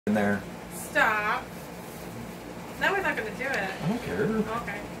in there. Stop. No, we're not going to do it. I don't care.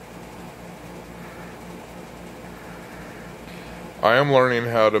 Okay. I am learning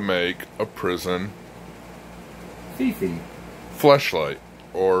how to make a prison Fifi. fleshlight,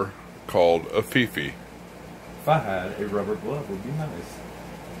 or called a Fifi. If I had a rubber glove, it would be nice.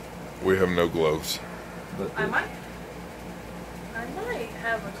 We have no gloves. But I might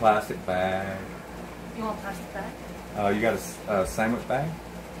have a... plastic bag. You want plastic bag? You got a sandwich bag?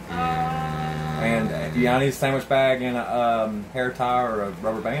 And you need a sandwich bag and a hair tie or a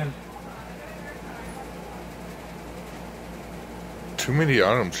rubber band? Too many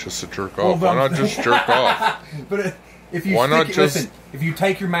items just to jerk Well, off. Why not just jerk off? But if you Why not stick, just- listen, if you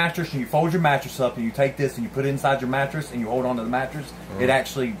take your mattress and you fold your mattress up and you take this and you put it inside your mattress and you hold on to the mattress, it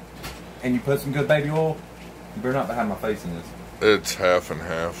actually, and you put some good baby oil, you better not have my face in this. It's half and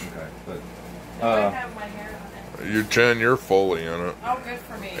half. Okay, but I have my hair on it. Jen, you're fully in it. Oh, good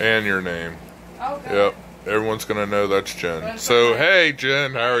for me. And your name. Oh, good. Yep. Everyone's going to know that's Jen. So, hey,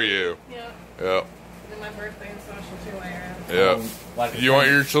 Jen, how are you? Yep. Yep. And my birthday and social too, Aaron. Yep. like You want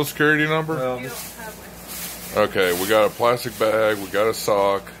your social security number? well, You don't just, have my... Okay, we got a plastic bag, we got a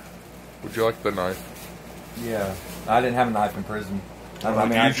sock. Would you like the knife? yeah, I didn't have a knife in prison. I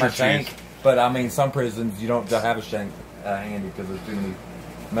mean, I Use had my your shank, teeth. but I mean, some prisons you don't have a shank handy because there's too many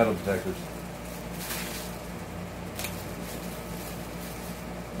metal detectors.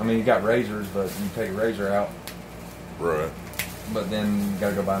 I mean, you got razors, but you take a razor out, Right. but then you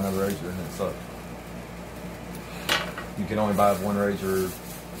gotta go buy another razor, and it sucks. You can only buy one razor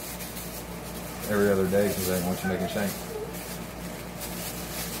every other day because they don't want you making shank.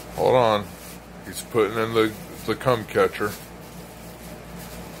 Hold on. He's putting in the cum catcher.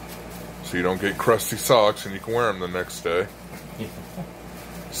 So you don't get crusty socks and you can wear them the next day.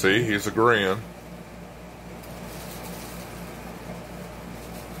 See, he's agreeing.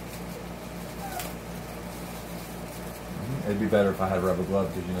 It'd be better if I had a rubber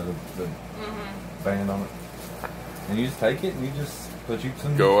glove because you know the band on it. And you just take it and you just put you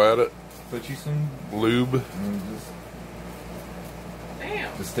some Go at it. put you some Lube. and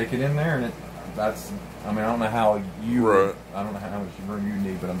Damn. just stick it in there and that's I mean I don't know how you Right. I don't know how much room you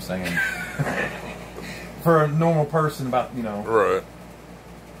need, but I'm saying for a normal person about Right.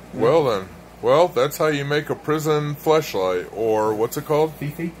 Well then. Well, that's how you make a prison fleshlight, or what's it called?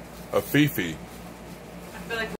 Fifi. A Fifi. I feel like